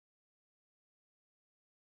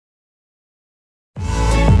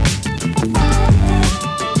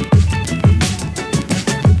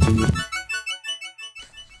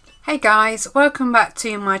Hey guys, welcome back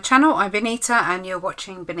to my channel. I'm Bonnita and you're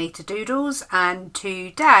watching Bonnita Doodles, and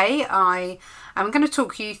today I am going to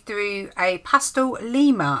talk you through a pastel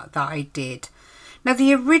lemur that I did. Now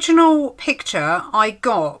the original picture I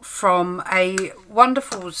got from a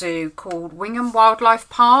wonderful zoo called Wingham Wildlife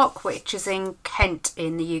Park, which is in Kent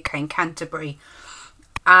in the UK, in Canterbury,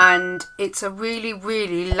 and it's a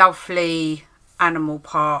really lovely animal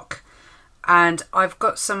park. And I've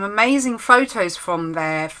got some amazing photos from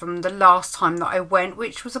there from the last time that I went,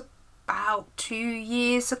 which was about 2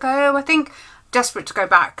 years ago, I think. Desperate to go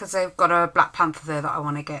back because they've got a black panther there that I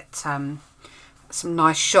want to get some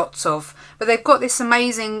nice shots of. But they've got this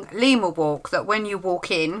amazing lemur walk that when you walk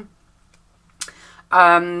in,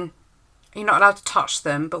 you're not allowed to touch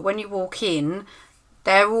them, but when you walk in,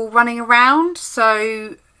 they're all running around.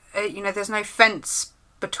 So, there's no fence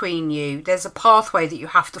between you. There's a pathway that you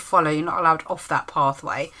have to follow. You're not allowed off that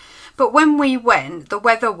pathway. But when we went, the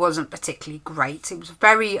weather wasn't particularly great. It was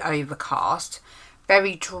very overcast,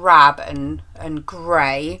 very drab and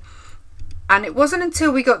grey. And it wasn't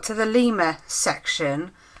until we got to the lemur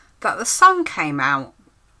section that the sun came out.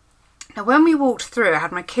 Now when we walked through, I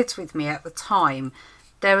had my kids with me at the time,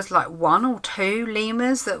 there was like 1 or 2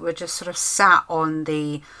 lemurs that were just sort of sat on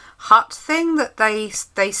the hut thing that they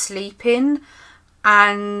sleep in.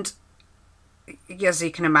 And as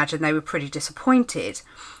you can imagine, they were pretty disappointed.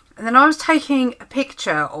 And then I was taking a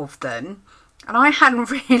picture of them, and I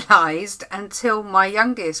hadn't realised until my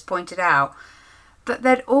youngest pointed out that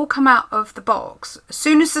they'd all come out of the box. As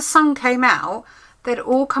soon as the sun came out, they'd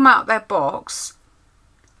all come out of their box,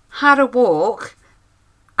 had a walk,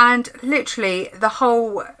 and literally the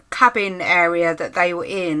whole cabin area that they were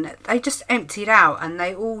in, they just emptied out, and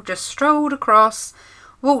they all just strolled across,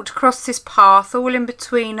 walked across this path all in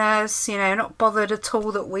between us, not bothered at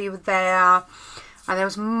all that we were there. And there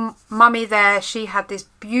was mummy there. She had this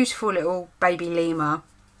beautiful little baby lemur.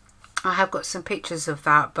 I have got some pictures of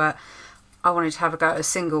that, but I wanted to have a go at a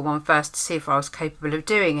single one first to see if I was capable of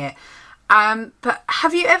doing it. But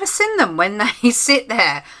have you ever seen them when they sit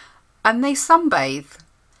there and they sunbathe?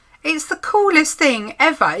 It's the coolest thing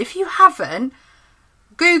ever. If you haven't,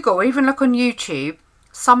 Google or even look on YouTube,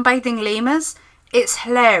 sunbathing lemurs. It's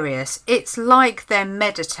hilarious. It's like they're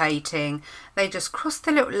meditating. They just cross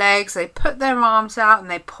their little legs, they put their arms out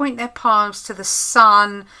and they point their palms to the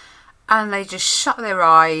sun, and they just shut their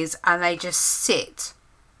eyes and they just sit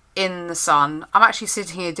in the sun. I'm actually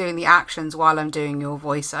sitting here doing the actions while I'm doing your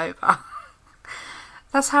voiceover.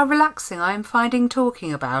 That's how relaxing I am finding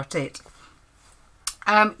talking about it.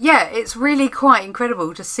 Yeah, it's really quite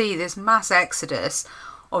incredible to see this mass exodus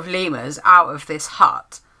of lemurs out of this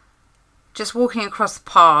hut, just walking across the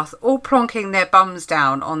path, all plonking their bums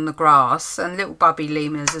down on the grass, and little bubby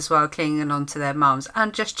lemurs as well clinging onto their mums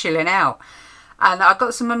and just chilling out. And I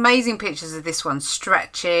got some amazing pictures of this one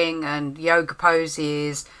stretching and yoga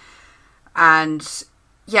poses. And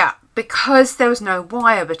yeah, because there was no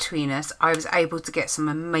wire between us, I was able to get some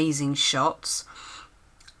amazing shots,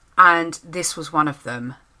 and this was one of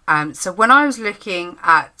them. So when I was looking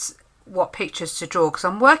at what pictures to draw, because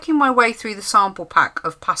I'm working my way through the sample pack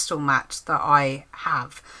of pastel mats that I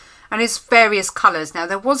have, and it's various colours. Now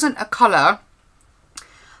there wasn't a colour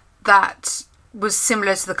that was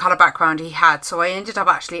similar to the colour background he had, so I ended up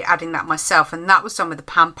actually adding that myself, and that was done with the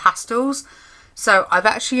pan pastels. So I've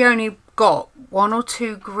actually only got 1 or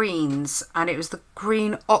 2 greens, and it was the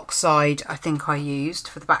green oxide I think I used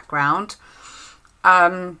for the background.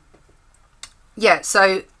 Yeah,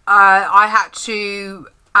 so I had to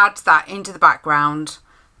add that into the background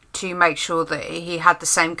to make sure that he had the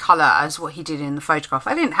same colour as what he did in the photograph.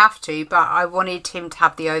 I didn't have to, but I wanted him to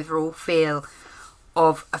have the overall feel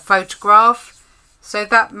of a photograph, so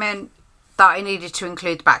that meant that I needed to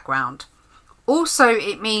include the background. Also,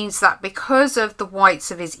 it means that because of the whites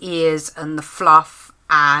of his ears and the fluff,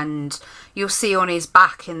 and you'll see on his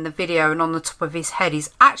back in the video and on the top of his head,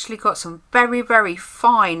 he's actually got some very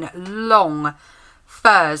fine long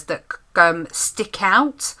furs that stick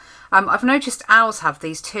out. I've noticed owls have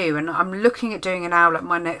these too, and I'm looking at doing an owl at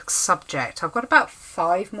my next subject. I've got about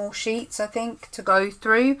 5 more sheets I think to go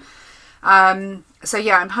through. So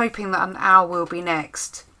yeah, I'm hoping that an owl will be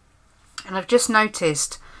next. And I've just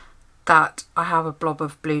noticed that I have a blob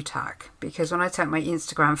of blue tack, because when I take my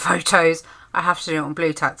Instagram photos I have to do it on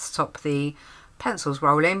blue tack to stop the pencils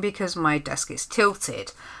rolling because my desk is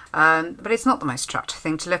tilted. But it's not the most attractive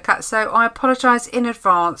thing to look at, so I apologise in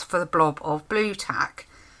advance for the blob of blue tack.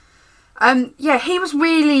 Yeah, he was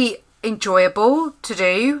really enjoyable to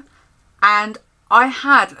do, and I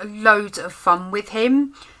had loads of fun with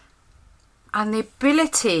him, and the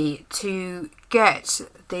ability to get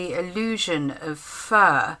the illusion of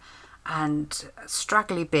fur and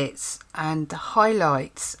straggly bits and the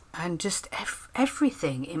highlights and just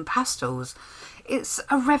everything in pastels. It's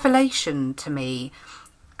a revelation to me.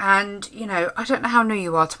 And, you know, I don't know how new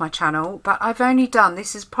you are to my channel, but I've only done,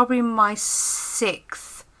 this is probably my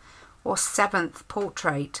 6th or 7th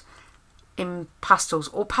portrait in pastels,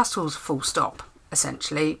 or pastels full stop,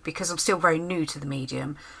 essentially, because I'm still very new to the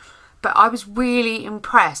medium. But I was really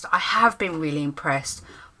impressed, I have been really impressed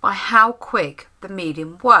by how quick the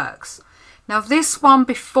medium works. Now this one,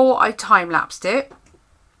 before I time-lapsed it,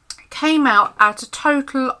 came out at a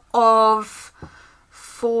total of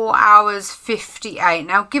 4 hours 58.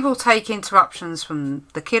 Now, give or take interruptions from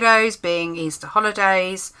the kiddos, being Easter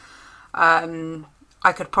holidays,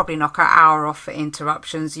 I could probably knock an hour off for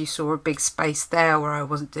interruptions. You saw a big space there where I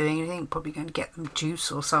wasn't doing anything, probably going to get them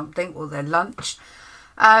juice or something, or their lunch.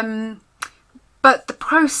 But the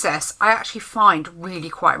process I actually find really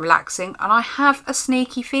quite relaxing, and I have a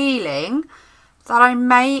sneaky feeling that I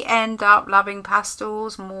may end up loving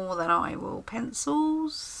pastels more than I will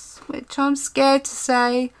pencils, which I'm scared to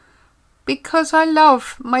say, because I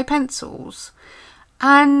love my pencils.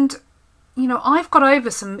 And, you know, I've got over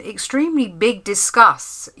some extremely big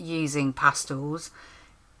disgusts using pastels.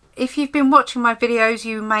 If you've been watching my videos,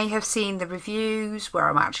 you may have seen the reviews where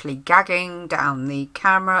I'm actually gagging down the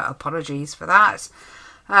camera. Apologies for that.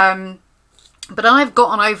 But I've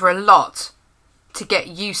gotten over a lot to get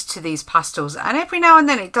used to these pastels, and every now and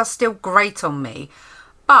then it does still grate on me.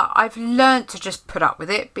 But I've learned to just put up with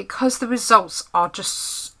it, because the results are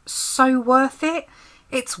just so worth it.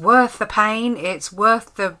 It's worth the pain. It's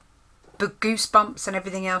worth the goosebumps and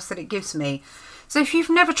everything else that it gives me. So if you've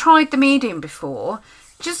never tried the medium before,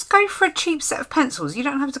 just go for a cheap set of pencils. You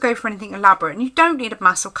don't have to go for anything elaborate, and you don't need a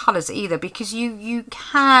mass of colours either, because you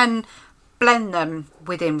can blend them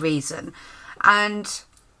within reason. And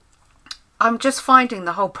I'm just finding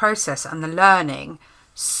the whole process and the learning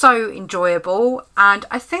so enjoyable, and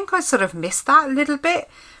I think I sort of missed that a little bit.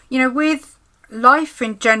 You know, with life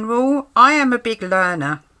in general, I am a big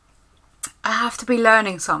learner. I have to be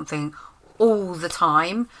learning something all the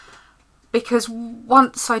time, because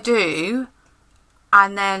once I do,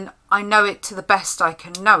 and then I know it to the best I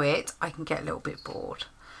can know it, I can get a little bit bored.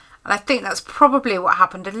 And I think that's probably what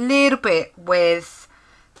happened a little bit with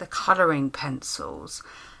the colouring pencils.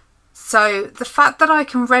 So the fact that I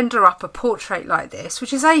can render up a portrait like this,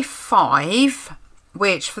 which is A5,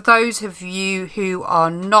 which for those of you who are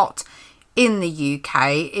not in the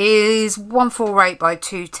UK is 148 by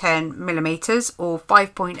 210 millimeters, or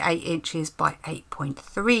 5.8 inches by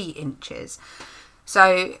 8.3 inches.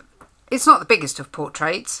 So it's not the biggest of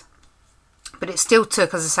portraits, but it still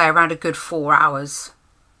took, as I say, around a good 4 hours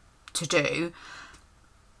to do.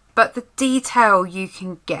 But the detail you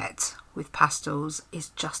can get with pastels is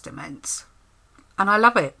just immense, and I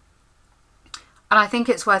love it. And I think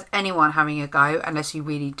it's worth anyone having a go, unless you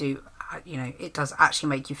really do, you know, it does actually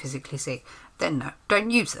make you physically sick. Then no,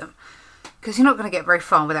 don't use them, because you're not going to get very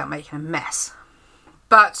far without making a mess.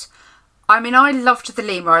 But I mean, I loved the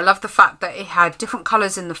Lemur. I loved the fact that it had different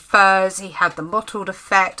colours in the furs. He had the mottled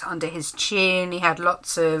effect under his chin. He had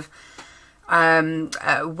lots of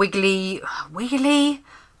wiggly.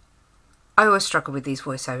 I always struggle with these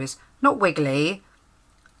voiceovers. Not wiggly,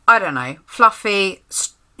 I don't know, fluffy,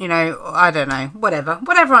 you know, I don't know, whatever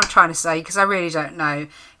I'm trying to say, because I really don't know.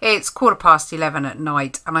 It's 11:15 at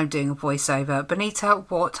night and I'm doing a voiceover. Bonnita,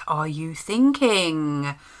 what are you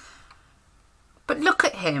thinking? But look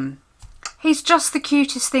at him. He's just the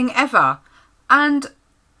cutest thing ever. And,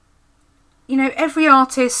 you know, every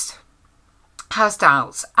artist has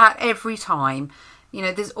doubts at every time. You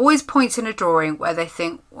know, there's always points in a drawing where they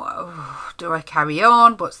think, well, do I carry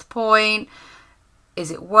on? What's the point?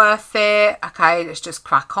 Is it worth it? Okay, let's just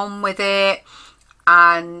crack on with it.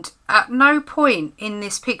 And at no point in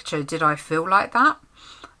this picture did I feel like that.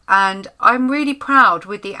 And I'm really proud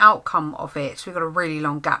with the outcome of it. We've got a really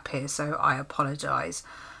long gap here, so I apologise.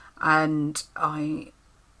 And I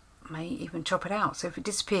may even chop it out. So if it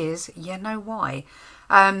disappears, you know why.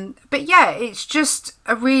 But yeah, it's just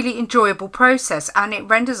a really enjoyable process, and it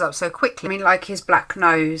renders up so quickly. I mean, like his black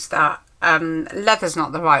nose, that leather's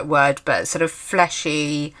not the right word, but sort of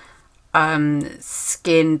fleshy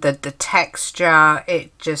skin, the texture,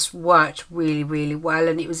 it just worked really, really well,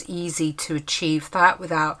 and it was easy to achieve that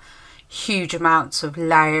without huge amounts of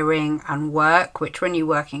layering and work, which when you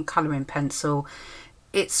work in colouring pencil,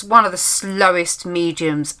 it's one of the slowest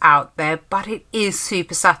mediums out there, but it is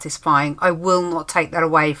super satisfying. I will not take that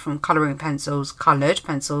away from colouring pencils, coloured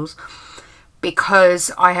pencils,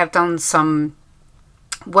 because I have done some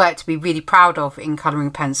work to be really proud of in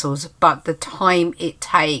colouring pencils, but the time it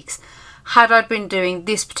takes Had I been doing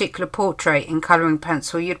this particular portrait in colouring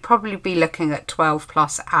pencil, you'd probably be looking at 12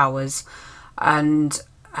 plus hours. And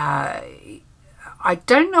I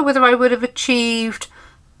don't know whether I would have achieved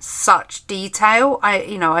such detail.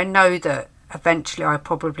 I know that eventually I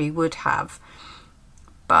probably would have,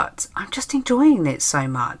 but I'm just enjoying it so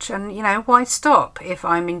much. And, why stop if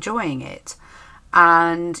I'm enjoying it?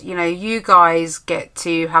 And, you guys get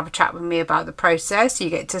to have a chat with me about the process. You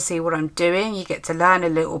get to see what I'm doing. You get to learn a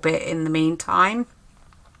little bit in the meantime.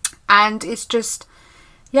 And it's just,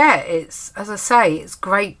 yeah, it's, as I say, it's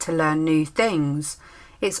great to learn new things.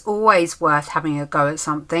 It's always worth having a go at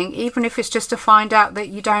something, even if it's just to find out that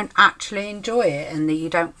you don't actually enjoy it and that you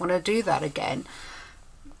don't want to do that again.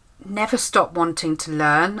 Never stop wanting to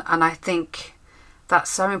learn. And I think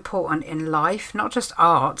that's so important in life, not just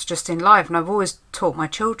art, just in life. And I've always taught my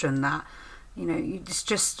children that, you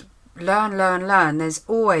just learn. There's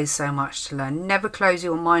always so much to learn. Never close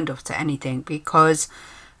your mind off to anything, because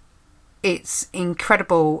it's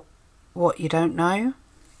incredible what you don't know.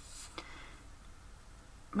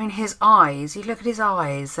 I mean, his eyes, you look at his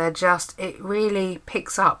eyes, they're just, it really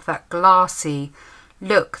picks up that glassy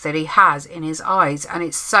look that he has in his eyes, and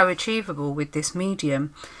it's so achievable with this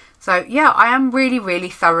medium. So yeah, I am really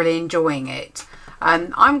thoroughly enjoying it.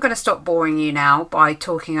 I'm going to stop boring you now by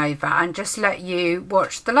talking over and just let you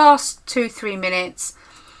watch the last 2-3 minutes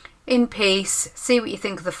in peace, see what you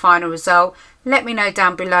think of the final result. Let me know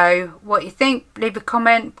down below what you think. Leave a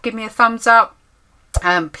comment, give me a thumbs up.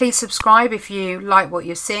 Please subscribe if you like what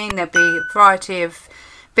you're seeing. There'll be a variety of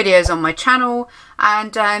videos on my channel,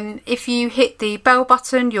 and if you hit the bell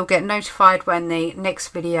button, you'll get notified when the next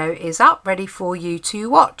video is up, ready for you to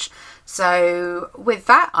watch. So with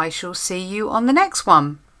that, I shall see you on the next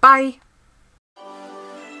one. Bye.